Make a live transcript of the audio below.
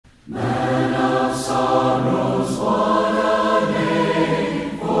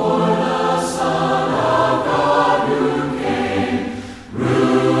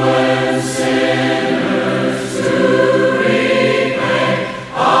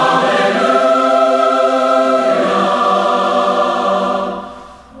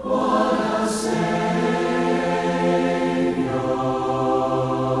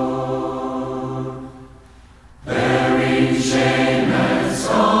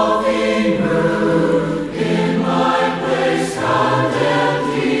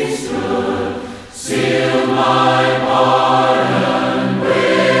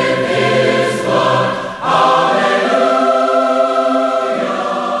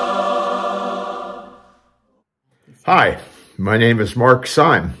Hi, my name is Mark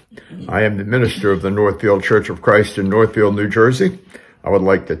Syme. I am the minister of the Northfield Church of Christ in Northfield, New Jersey. I would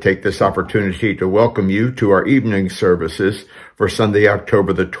like to take this opportunity to welcome you to our evening services for Sunday,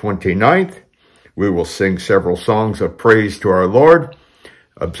 October the 29th. We will sing several songs of praise to our Lord,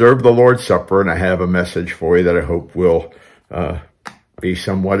 observe the Lord's Supper, and I have a message for you that I hope will be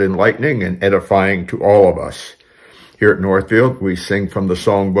somewhat enlightening and edifying to all of us. Here at Northfield, we sing from the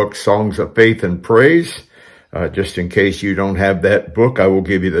songbook, Songs of Faith and Praise. Just in case you don't have that book, I will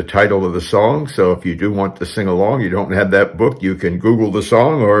give you the title of the song. So if you do want to sing along, you don't have that book, you can Google the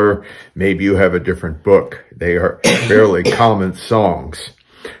song, or maybe you have a different book. They are fairly common songs.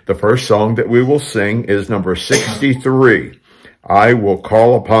 The first song that we will sing is number 63, I Will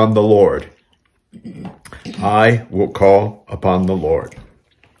Call Upon the Lord. I will call upon the Lord.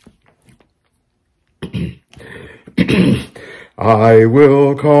 I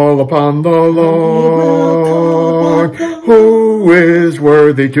will call upon the Lord, who is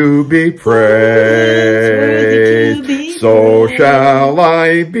worthy to be praised. So shall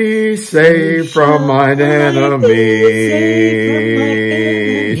I be saved from mine enemies.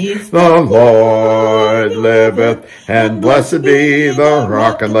 The Lord liveth, and blessed be the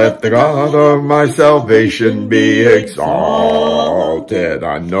rock, and let the God of my salvation be exalted.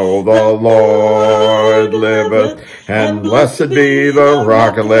 I know the Lord liveth, and blessed be the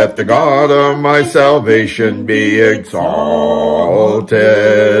rock, and let the God of my salvation be exalted.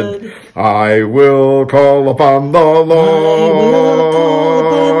 I will call upon the Lord,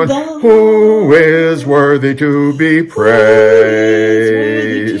 who is worthy to be praised.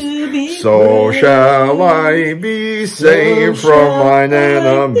 So shall I be saved from mine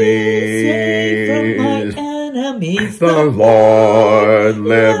enemies. The Lord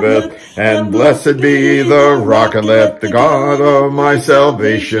liveth, and blessed be the rock, and let the God of my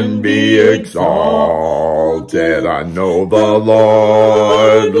salvation be exalted. I know the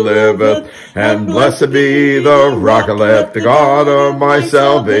Lord liveth, and blessed be the rock, and let the God of my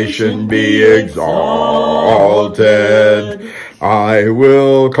salvation be exalted. I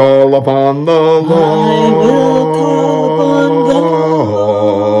will call upon the Lord.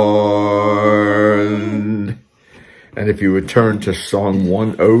 And if you would turn to Song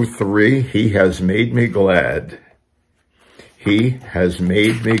 103, He has made me glad. He has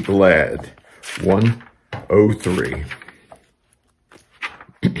made me glad. 103.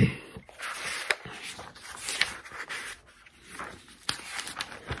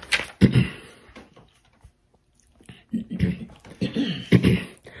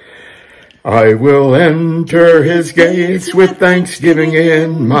 I will enter His gates with thanksgiving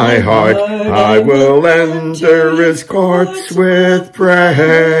in my heart. I will enter His courts with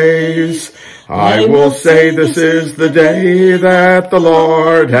praise. I will say, this is the day that the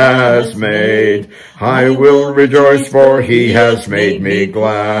Lord has made. I will rejoice, for He has made me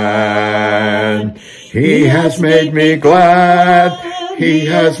glad. He has made me glad. He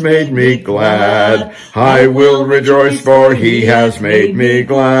has made me glad. I will rejoice, for He has made me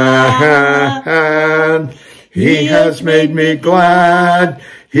glad. He has made me glad.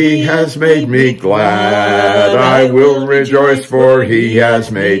 He has made me glad. I will rejoice, for He has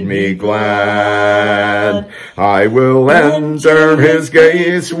made me glad. I will enter His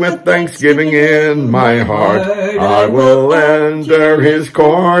gates with thanksgiving in my heart. I will enter His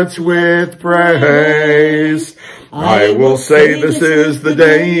courts with praise. I will say, this is the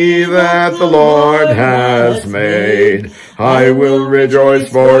day that the Lord has made. I will rejoice,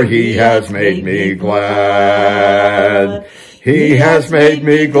 for He has made me glad. He has made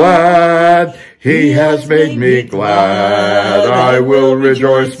me glad. He has made me glad. I will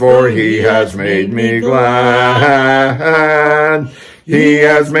rejoice, for He has made me glad. He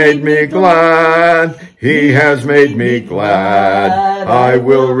has made me glad. He has made me glad. I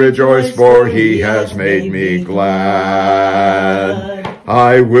will rejoice, for He has made me glad.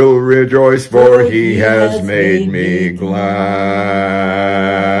 I will rejoice, for He has made me glad.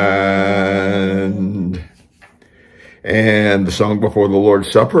 And the song before the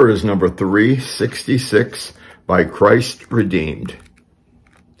Lord's Supper is number 366, By Christ Redeemed.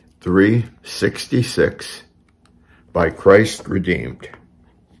 366, By Christ Redeemed.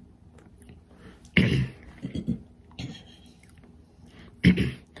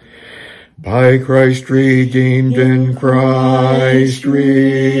 By Christ redeemed, in Christ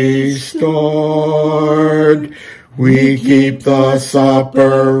restored, we keep the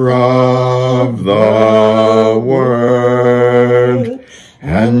supper of the Word,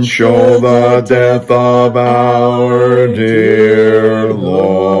 and show the death of our dear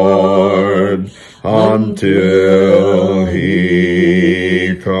Lord, until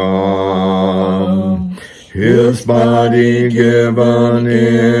he come. His body given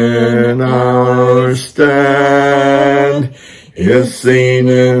in our stead is seen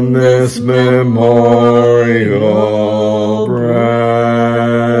in this memorial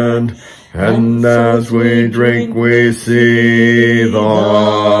bread. And as we drink, we see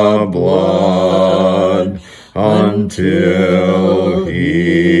the blood until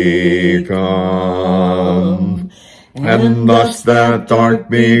he come. And thus that dark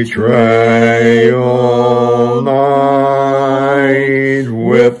betrayal night,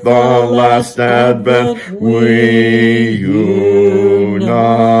 with the last advent we unite,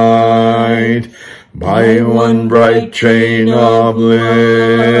 by one bright chain of living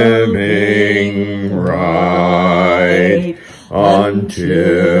right,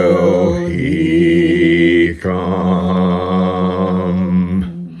 until he come.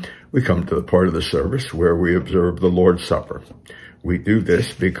 We come to the part of the service where we observe the Lord's Supper. We do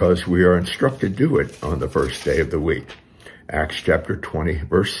this because we are instructed to do it on the first day of the week. Acts chapter 20,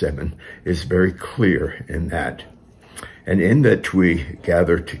 verse 7 is very clear in that. And in that we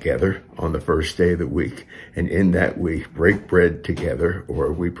gather together on the first day of the week, and in that we break bread together,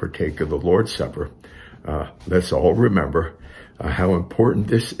 or we partake of the Lord's Supper, let's all remember how important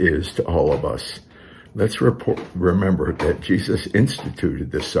this is to all of us. Let's remember that Jesus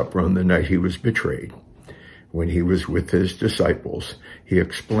instituted this supper on the night he was betrayed. When he was with his disciples, he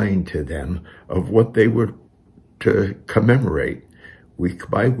explained to them of what they were to commemorate week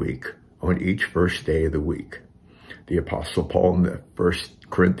by week on each first day of the week. The Apostle Paul in the 1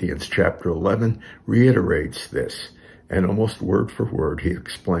 Corinthians chapter 11 reiterates this, and almost word for word, he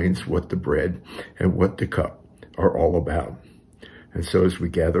explains what the bread and what the cup are all about. And so as we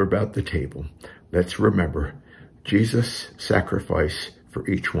gather about the table, let's remember Jesus' sacrifice for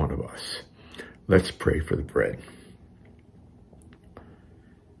each one of us. Let's pray for the bread.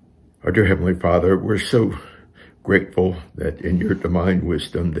 Our dear Heavenly Father, we're so grateful that in your divine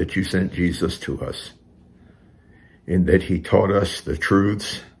wisdom that you sent Jesus to us, in that he taught us the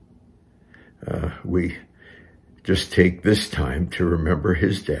truths. We just take this time to remember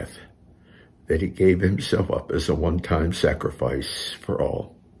his death, that he gave himself up as a one-time sacrifice for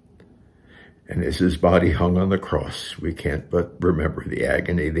all. And as his body hung on the cross, we can't but remember the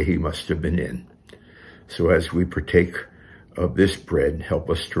agony that he must have been in. So as we partake of this bread,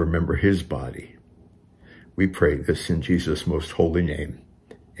 help us to remember his body. We pray this in Jesus' most holy name.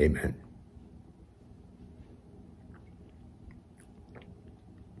 Amen.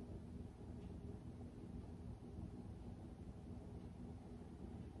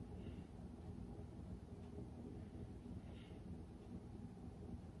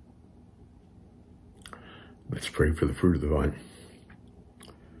 Let's pray for the fruit of the vine.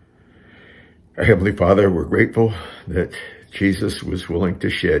 Our Heavenly Father, we're grateful that Jesus was willing to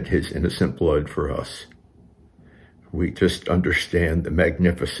shed his innocent blood for us. We just understand the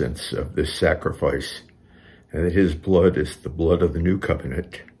magnificence of this sacrifice, and that his blood is the blood of the new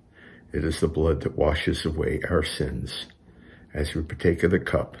covenant. It is the blood that washes away our sins. As we partake of the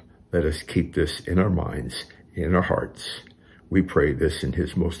cup, let us keep this in our minds, in our hearts. We pray this in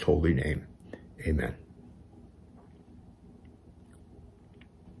his most holy name. Amen.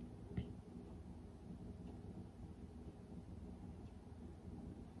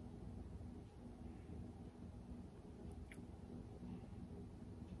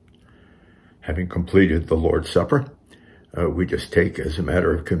 Having completed the Lord's Supper, we just take, as a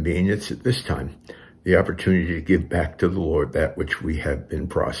matter of convenience at this time, the opportunity to give back to the Lord that which we have been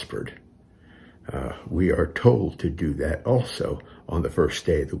prospered. We are told to do that also on the first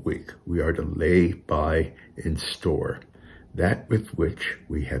day of the week. We are to lay by in store that with which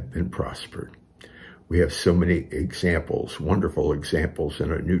we have been prospered. We have so many examples, wonderful examples in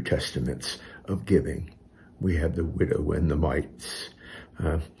our New Testaments of giving. We have the widow and the mites.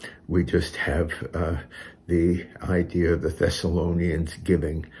 We just have the idea of the Thessalonians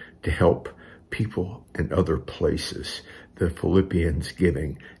giving to help people in other places the Philippians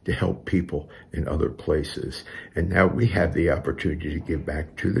giving to help people in other places. And now we have the opportunity to give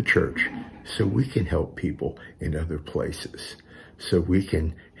back to the church so we can help people in other places, so we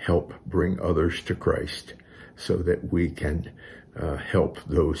can help bring others to Christ, so that we can help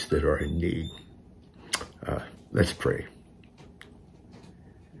those that are in need. Let's pray.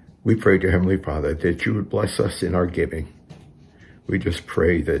 We pray to Heavenly Father that you would bless us in our giving. We just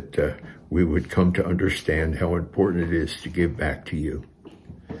pray that we would come to understand how important it is to give back to you.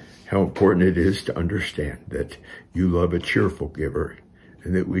 How important it is to understand that you love a cheerful giver,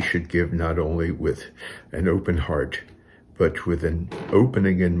 and that we should give not only with an open heart, but with an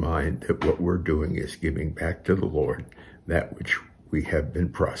opening in mind that what we're doing is giving back to the Lord that which we have been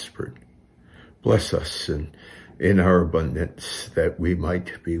prospered. Bless us in our abundance, that we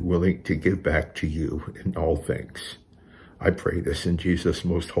might be willing to give back to you in all things. I pray this in Jesus'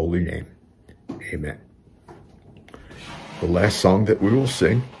 most holy name. Amen. The last song that we will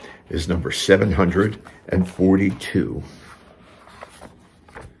sing is number 742.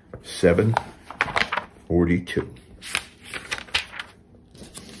 742.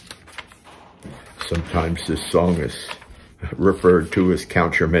 Sometimes this song is referred to as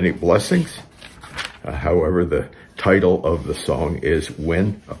Count Your Many Blessings. However, the title of the song is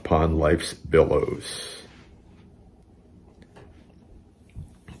When Upon Life's Billows.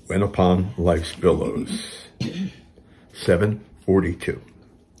 When Upon Life's Billows. 742.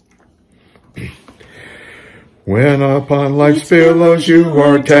 When upon life's billows you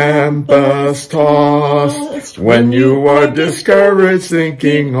are tempest-tossed, when you are discouraged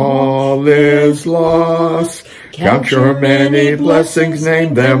thinking all is lost, count your many blessings,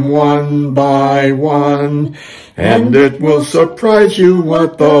 name them one by one, and it will surprise you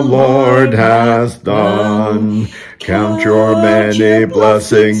what the Lord has done. Count your many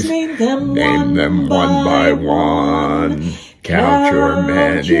blessings, name them one by one. Count your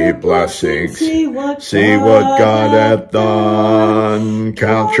many blessings, see what God hath done.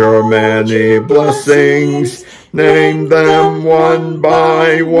 Count your many blessings, name them one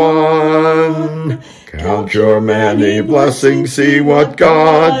by one. Count your many blessings, see what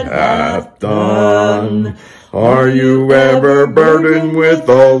God hath done. Are you ever burdened with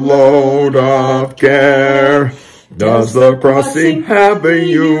a load of care? Does the cross seem heavy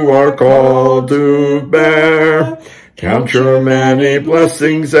you are called to bear? Count your many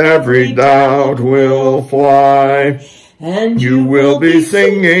blessings, every doubt will fly, and you will be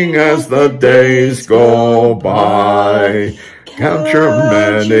singing as the days go by. Count your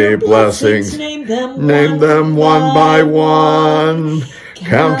many blessings, name them one by one.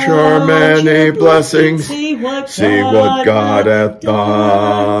 Count your many blessings, see what God hath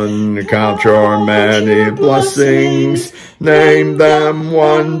done. Count your many blessings, name them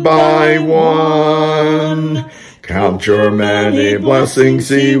one by one. Count your many blessings,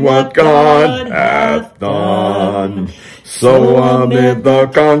 see what God hath done. So amid the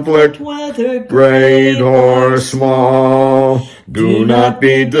conflict, whether great or small, do not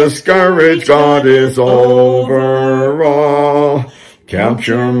be discouraged, God is over all. Count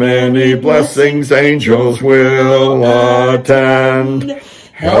your many blessings, angels will attend,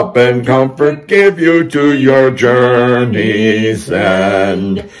 help and comfort give you to your journey's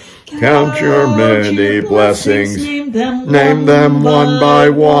end. Count your many blessings, name them one by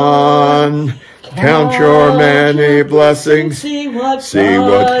one. Count your many blessings, see what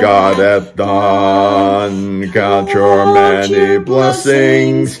God hath done. Count your many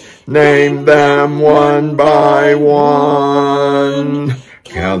blessings, name them one by one.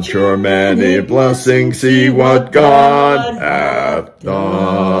 Count your many blessings, see what God hath done.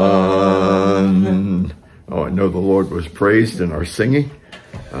 Oh, I know the Lord was praised in our singing.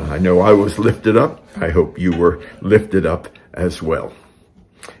 I know I was lifted up. I hope you were lifted up as well.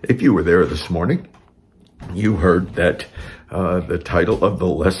 If you were there this morning, you heard that the title of the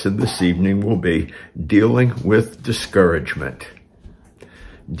lesson this evening will be Dealing with Discouragement.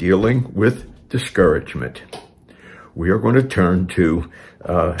 Dealing with Discouragement. We are going to turn to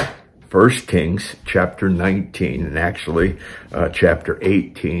 1 Kings chapter 19, and actually chapter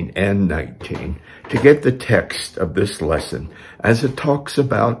 18 and 19, to get the text of this lesson as it talks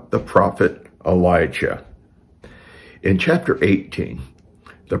about the prophet Elijah. In chapter 18,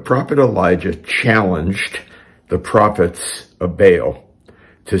 the prophet Elijah challenged the prophets of Baal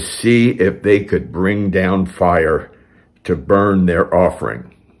to see if they could bring down fire to burn their offering.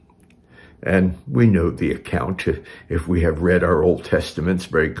 And we know the account, if we have read our Old Testaments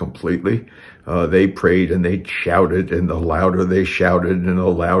very completely. They prayed and they shouted, and the louder they shouted and the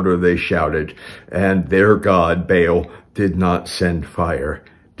louder they shouted, and their god, Baal, did not send fire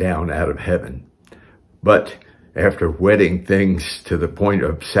down out of heaven. But after wetting things to the point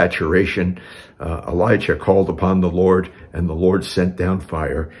of saturation, Elijah called upon the Lord, and the Lord sent down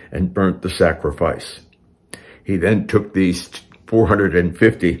fire and burnt the sacrifice. He then took these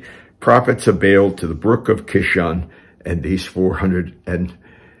 450 prophets of Baal to the brook of Kishon, and these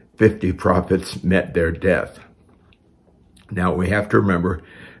 450 prophets met their death. Now we have to remember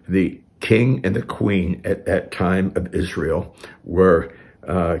the king and the queen at that time of Israel were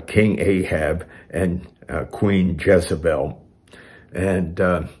King Ahab and Queen Jezebel.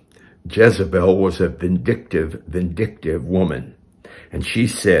 And Jezebel was a vindictive woman. And she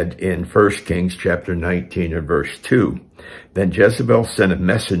said in 1 Kings chapter 19 and verse 2, "Then Jezebel sent a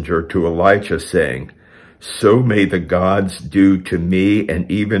messenger to Elijah saying, 'So may the gods do to me and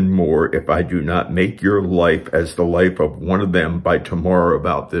even more if I do not make your life as the life of one of them by tomorrow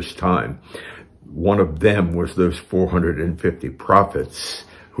about this time.'" One of them was those 450 prophets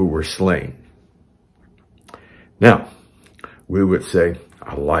who were slain. Now, we would say,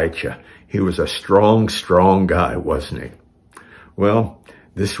 Elijah, he was a strong guy, wasn't he? Well,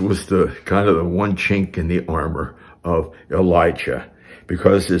 this was the kind of the one chink in the armor of Elijah,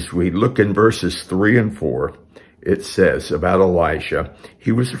 because as we look in verses 3 and 4, it says about Elijah,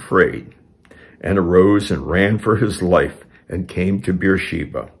 he was afraid and arose and ran for his life and came to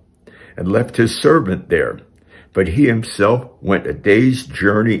Beersheba and left his servant there. But he himself went a day's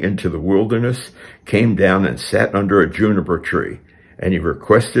journey into the wilderness, came down and sat under a juniper tree, and he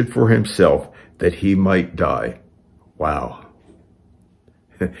requested for himself that he might die. Wow.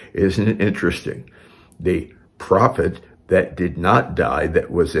 Isn't it interesting? The prophet that did not die, that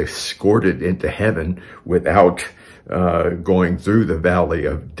was escorted into heaven without going through the valley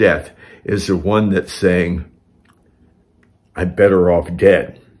of death, is the one that's saying, I'm better off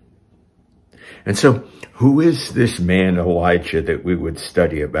dead. And so, who is this man Elijah that we would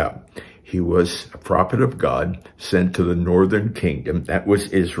study about? He was a prophet of God sent to the northern kingdom. That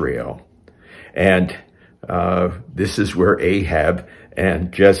was Israel. And this is where Ahab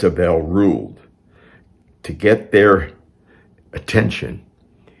and Jezebel ruled. To get their attention,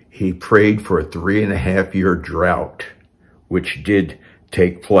 he prayed for a 3.5-year drought, which did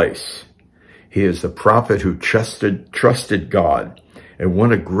take place. He is the prophet who trusted God and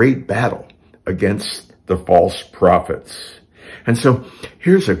won a great battle against the false prophets. And so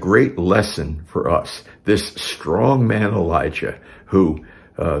here's a great lesson for us. This strong man Elijah, who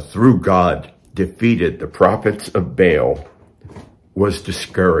through God defeated the prophets of Baal, was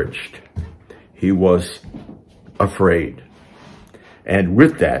discouraged. He was afraid. And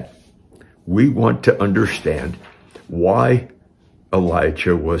with that, we want to understand why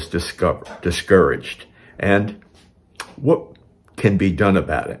Elijah was discouraged and what can be done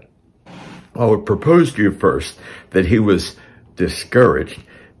about it. I would propose to you first that he was discouraged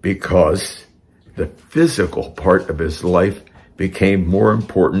because the physical part of his life became more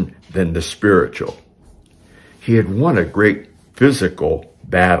important than the spiritual. He had won a great physical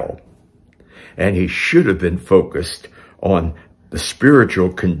battle, and he should have been focused on the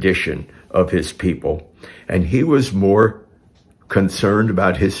spiritual condition of his people, and he was more concerned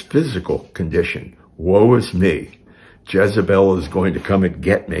about his physical condition. Woe is me. Jezebel is going to come and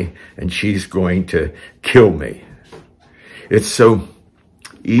get me, and she's going to kill me. It's so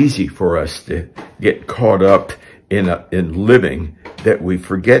easy for us to get caught up in living that we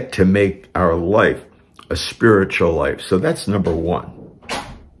forget to make our life a spiritual life. So that's number one.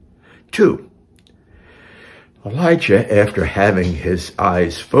 2, Elijah, after having his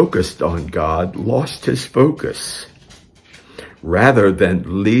eyes focused on God, lost his focus. Rather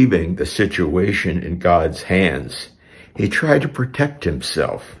than leaving the situation in God's hands, he tried to protect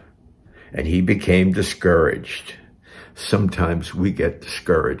himself, and he became discouraged. Sometimes we get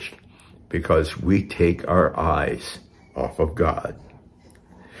discouraged because we take our eyes off of God.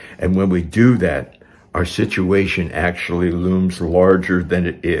 And when we do that, our situation actually looms larger than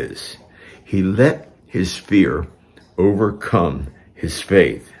it is. He let his fear overcome his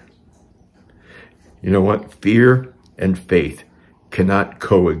faith. You know what? Fear and faith cannot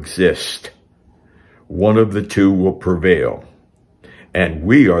coexist. One of the two will prevail. And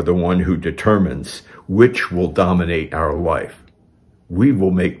we are the one who determines which will dominate our life. We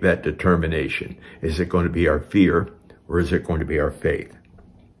will make that determination. Is it going to be our fear, or is it going to be our faith?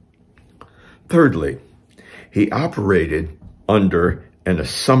 Thirdly, he operated under an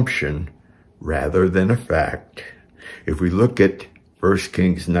assumption rather than a fact. If we look at 1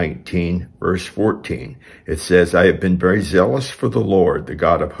 Kings 19, verse 14, it says, I have been very zealous for the Lord, the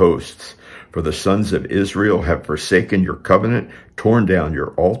God of hosts. For the sons of Israel have forsaken your covenant, torn down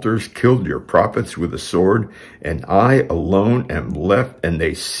your altars, killed your prophets with a sword, and I alone am left, and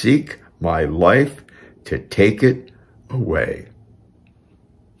they seek my life to take it away.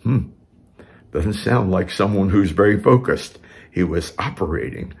 Doesn't sound like someone who's very focused. He was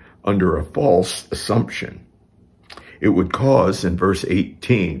operating under a false assumption. It would cause, in verse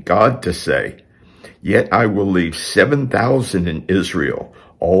 18, God to say, "Yet I will leave 7,000 in Israel,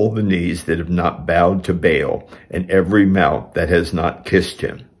 all the knees that have not bowed to Baal, and every mouth that has not kissed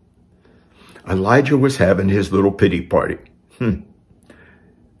him." Elijah was having his little pity party. Does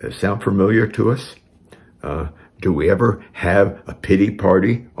that sound familiar to us? Do we ever have a pity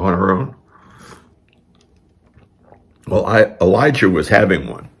party on our own? Well, Elijah was having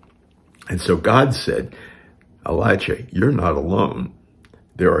one. And so God said, "Elijah, you're not alone.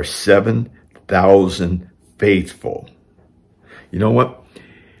 There are 7,000 faithful." You know what?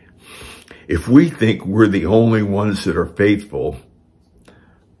 If we think we're the only ones that are faithful,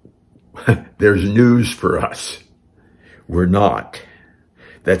 there's news for us. We're not.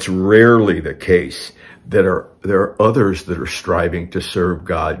 That's rarely the case. There are others that are striving to serve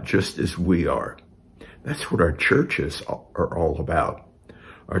God just as we are. That's what our churches are all about.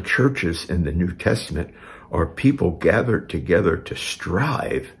 Our churches in the New Testament are people gathered together to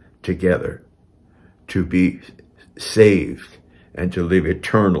strive together to be saved and to live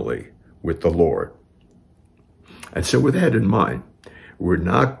eternally with the Lord. And so with that in mind, we're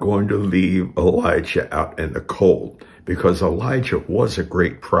not going to leave Elijah out in the cold, because Elijah was a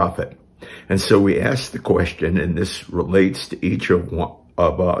great prophet. And so we ask the question, and this relates to each of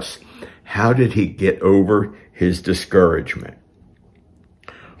us, how did he get over his discouragement?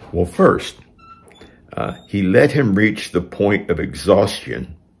 Well, first, he let him reach the point of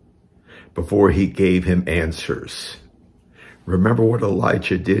exhaustion before he gave him answers. Remember what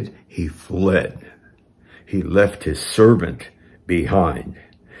Elijah did? He fled. He left his servant behind.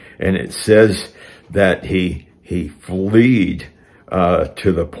 And it says that he fled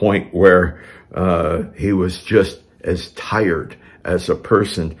to the point where he was just as tired as a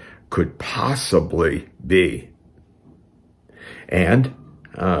person could possibly be. And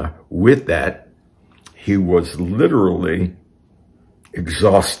with that, he was literally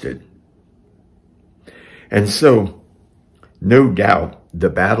exhausted. And so, no doubt, the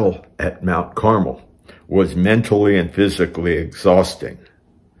battle at Mount Carmel was mentally and physically exhausting.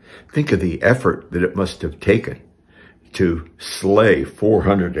 Think of the effort that it must have taken to slay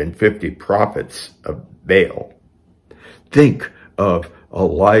 450 prophets of Baal. Think of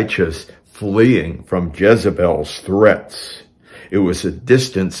Elijah's fleeing from Jezebel's threats. It was a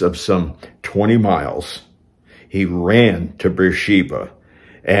distance of some 20 miles. He ran to Beersheba,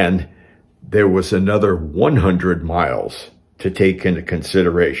 and there was another 100 miles to take into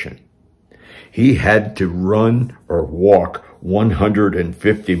consideration. He had to run or walk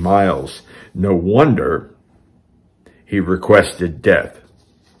 150 miles. No wonder he requested death.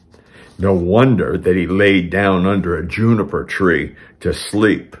 No wonder that he laid down under a juniper tree to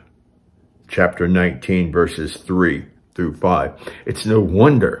sleep. Chapter 19, verses 3 through 5. It's no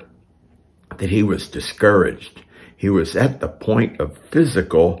wonder that he was discouraged. He was at the point of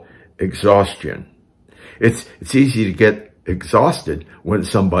physical exhaustion. It's easy to get exhausted when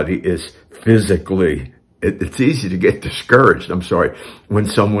somebody is physically, it's easy to get discouraged, when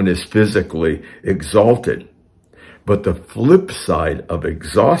someone is physically exalted. But the flip side of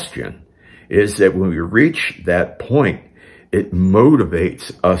exhaustion is that when we reach that point, it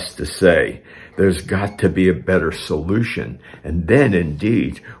motivates us to say, there's got to be a better solution. And then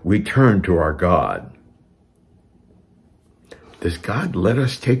indeed, we turn to our God. Does God let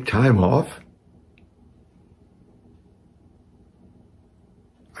us take time off?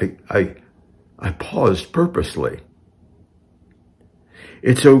 I paused purposely.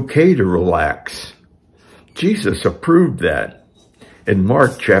 It's okay to relax. Jesus approved that. In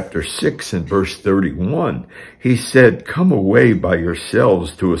Mark chapter 6 and verse 31, he said, "Come away by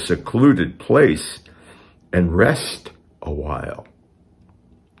yourselves to a secluded place and rest a while."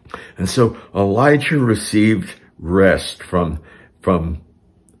 And so Elijah received rest from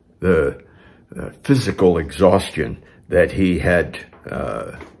the physical exhaustion that he had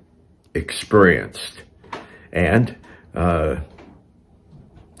experienced. And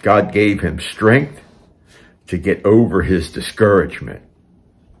God gave him strength to get over his discouragement.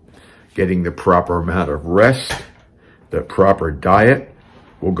 Getting the proper amount of rest, the proper diet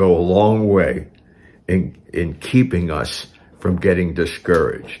will go a long way in keeping us from getting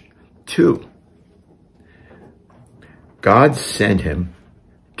discouraged. 2, God sent him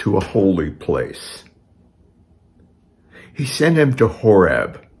to a holy place. He sent him to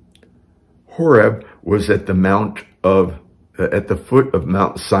Horeb. Horeb was at the foot of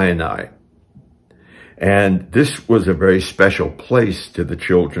Mount Sinai. And this was a very special place to the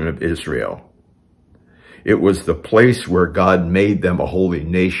children of Israel. It was the place where God made them a holy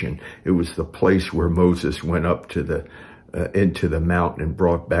nation. It was the place where Moses went up to into the mountain and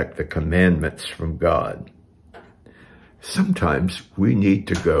brought back the commandments from God. Sometimes we need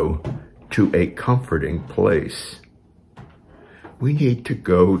to go to a comforting place. We need to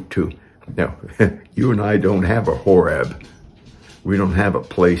go to, now, you and I don't have a Horeb. We don't have a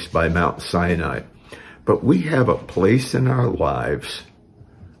place by Mount Sinai. But we have a place in our lives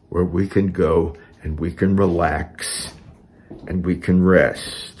where we can go and we can relax and we can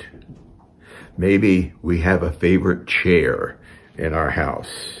rest. Maybe we have a favorite chair in our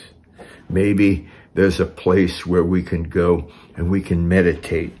house. Maybe there's a place where we can go and we can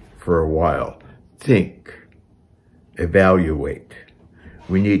meditate for a while. Think, evaluate.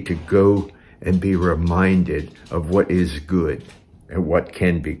 We need to go and be reminded of what is good and what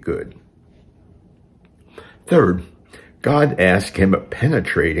can be good. Third, God asked him a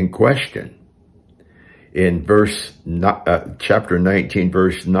penetrating question. In chapter 19,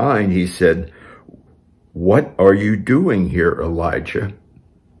 verse 9, he said, "What are you doing here, Elijah?"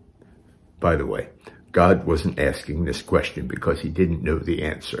 By the way, God wasn't asking this question because he didn't know the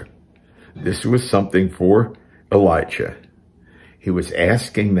answer. This was something for Elijah. He was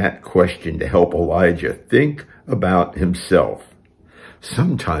asking that question to help Elijah think about himself.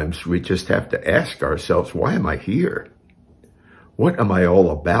 Sometimes we just have to ask ourselves, why am I here? What am I all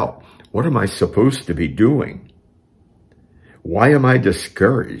about? What am I supposed to be doing? Why am I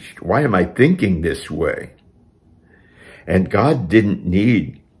discouraged? Why am I thinking this way? And God didn't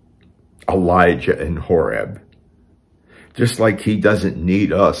need Elijah in Horeb, just like he doesn't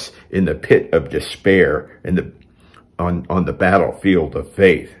need us in the pit of despair on the battlefield of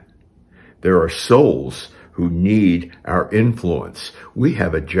faith. There are souls who need our influence. We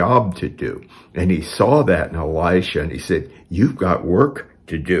have a job to do. And he saw that in Elisha and he said, you've got work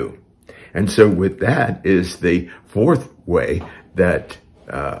to do. And so with that is the fourth way that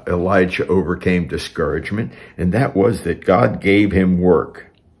Elijah overcame discouragement, and that was that God gave him work.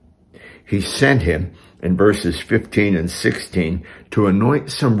 He sent him in verses 15 and 16 to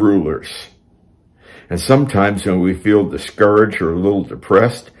anoint some rulers. And sometimes when we feel discouraged or a little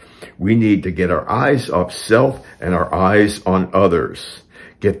depressed, we need to get our eyes off self and our eyes on others.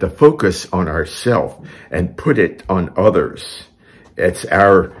 Get the focus on ourself and put it on others. It's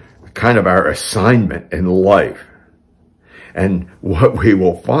our assignment in life. And what we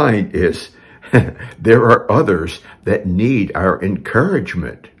will find is there are others that need our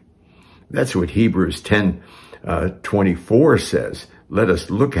encouragement. That's what Hebrews 10:24 says. Let us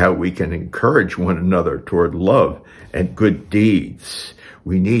look how we can encourage one another toward love and good deeds.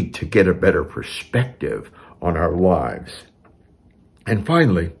 We need to get a better perspective on our lives. And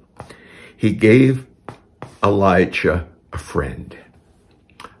finally, he gave Elijah a friend.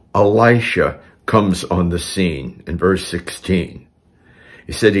 Elisha comes on the scene in verse 16.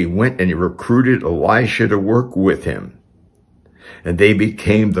 He said he went and he recruited Elisha to work with him. And they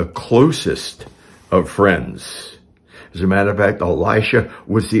became the closest of friends. As a matter of fact, Elisha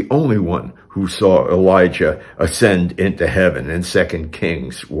was the only one who saw Elijah ascend into heaven in 2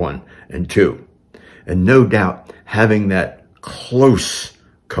 Kings 1 and 2. And no doubt, having that close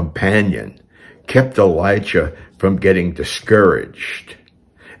companion kept Elijah from getting discouraged,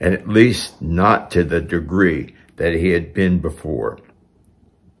 and at least not to the degree that he had been before.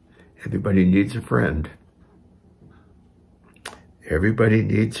 Everybody needs a friend. Everybody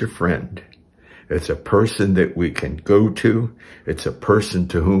needs a friend. It's a person that we can go to. It's a person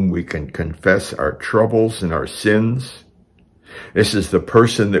to whom we can confess our troubles and our sins. This is the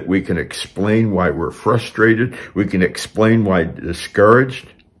person that we can explain why we're frustrated. We can explain why we're discouraged.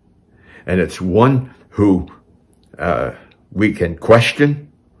 And it's one who we can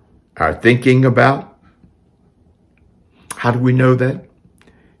question our thinking about. How do we know that?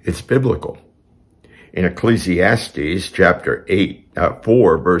 It's biblical. In Ecclesiastes chapter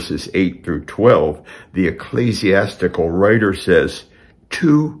 4, verses 8 through 12, the ecclesiastical writer says,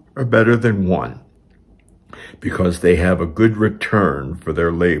 2 are better than 1, because they have a good return for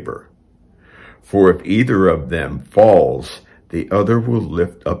their labor. For if either of them falls, the other will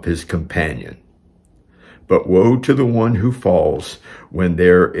lift up his companion. But woe to the one who falls when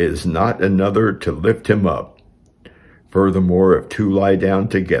there is not another to lift him up. Furthermore, if 2 lie down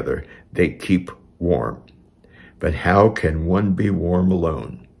together, they keep warm. But how can one be warm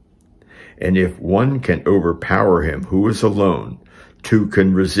alone? And if one can overpower him who is alone, 2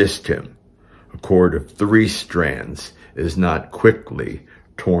 can resist him. A cord of 3 strands is not quickly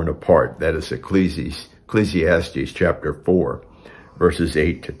torn apart. That is Ecclesiastes chapter 4, verses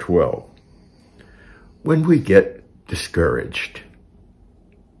 8 to 12. When we get discouraged,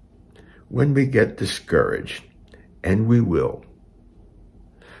 when we get discouraged, and we will,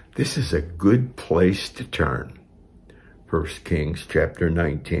 this is a good place to turn. 1 Kings chapter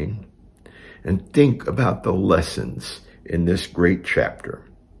 19, and think about the lessons in this great chapter.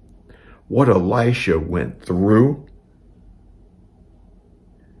 What Elisha went through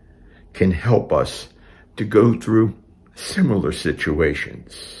can help us to go through similar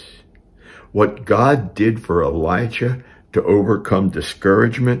situations. What God did for Elijah to overcome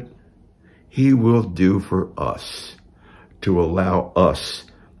discouragement, he will do for us to allow us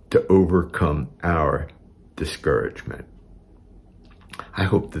to overcome our discouragement. I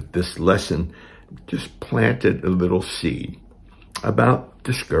hope that this lesson just planted a little seed about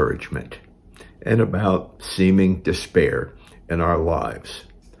discouragement and about seeming despair in our lives,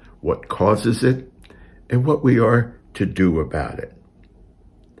 what causes it, and what we are to do about it.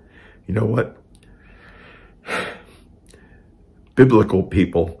 You know what? Biblical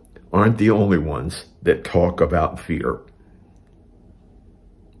people aren't the only ones that talk about fear.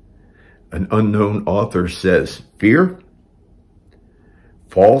 An unknown author says, fear?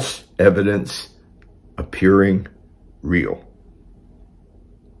 False evidence appearing real.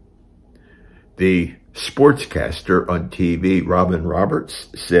 The sportscaster on TV, Robin Roberts,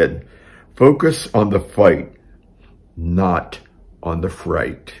 said, focus on the fight, not on the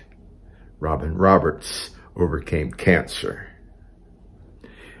fright. Robin Roberts overcame cancer.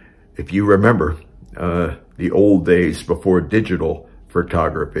 If you remember the old days before digital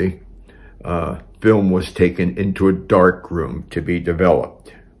photography, film was taken into a dark room to be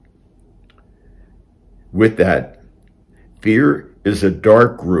developed. With that, fear is a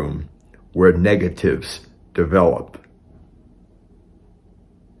dark room where negatives develop.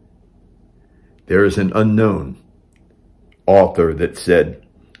 There is an unknown author that said,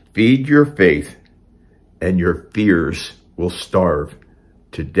 feed your faith and your fears will starve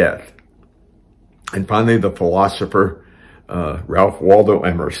to death. And finally, the philosopher Ralph Waldo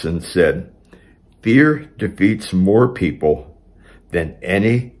Emerson said, fear defeats more people than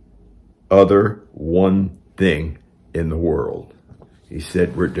any other one thing in the world. He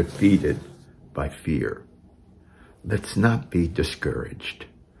said, we're defeated by fear. Let's not be discouraged.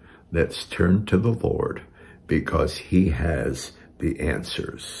 Let's turn to the Lord because he has the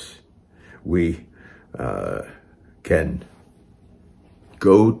answers. We can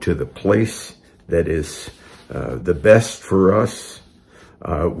go to the place that is the best for us.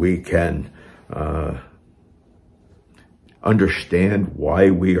 We can understand why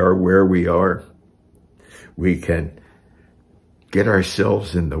we are where we are. We can get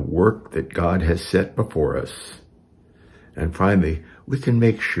ourselves in the work that God has set before us. And finally, we can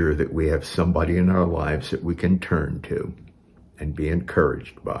make sure that we have somebody in our lives that we can turn to and be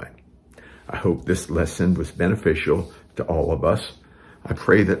encouraged by. I hope this lesson was beneficial to all of us. I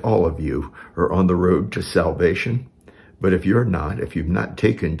pray that all of you are on the road to salvation. But if you're not, if you've not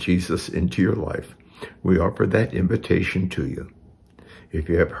taken Jesus into your life, we offer that invitation to you. If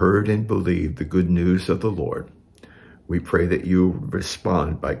you have heard and believed the good news of the Lord, we pray that you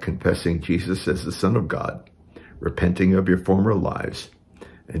respond by confessing Jesus as the Son of God, repenting of your former lives,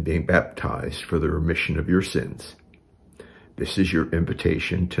 and being baptized for the remission of your sins. This is your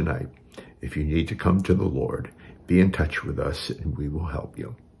invitation tonight. If you need to come to the Lord, be in touch with us and we will help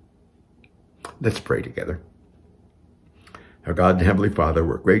you. Let's pray together. Our God and Heavenly Father,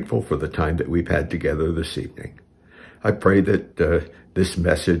 we're grateful for the time that we've had together this evening. I pray that this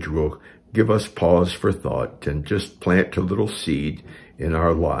message will give us pause for thought and just plant a little seed in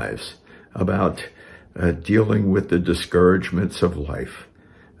our lives about dealing with the discouragements of life,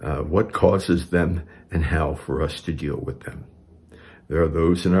 what causes them and how for us to deal with them. There are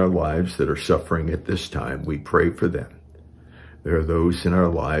those in our lives that are suffering at this time. We pray for them. There are those in our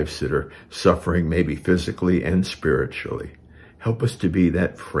lives that are suffering maybe physically and spiritually. Help us to be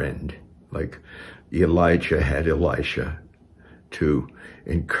that friend like Elijah had Elisha, to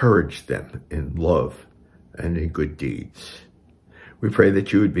encourage them in love and in good deeds. We pray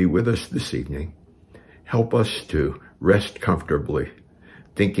that you would be with us this evening. Help us to rest comfortably,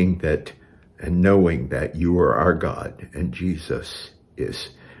 thinking that and knowing that you are our God and Jesus is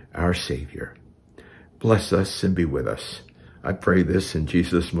our Savior. Bless us and be with us. I pray this in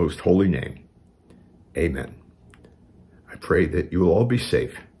Jesus' most holy name. Amen. I pray that you will all be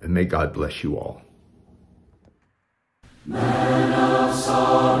safe, and may God bless you all. Man of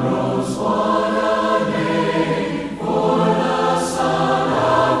sorrows, what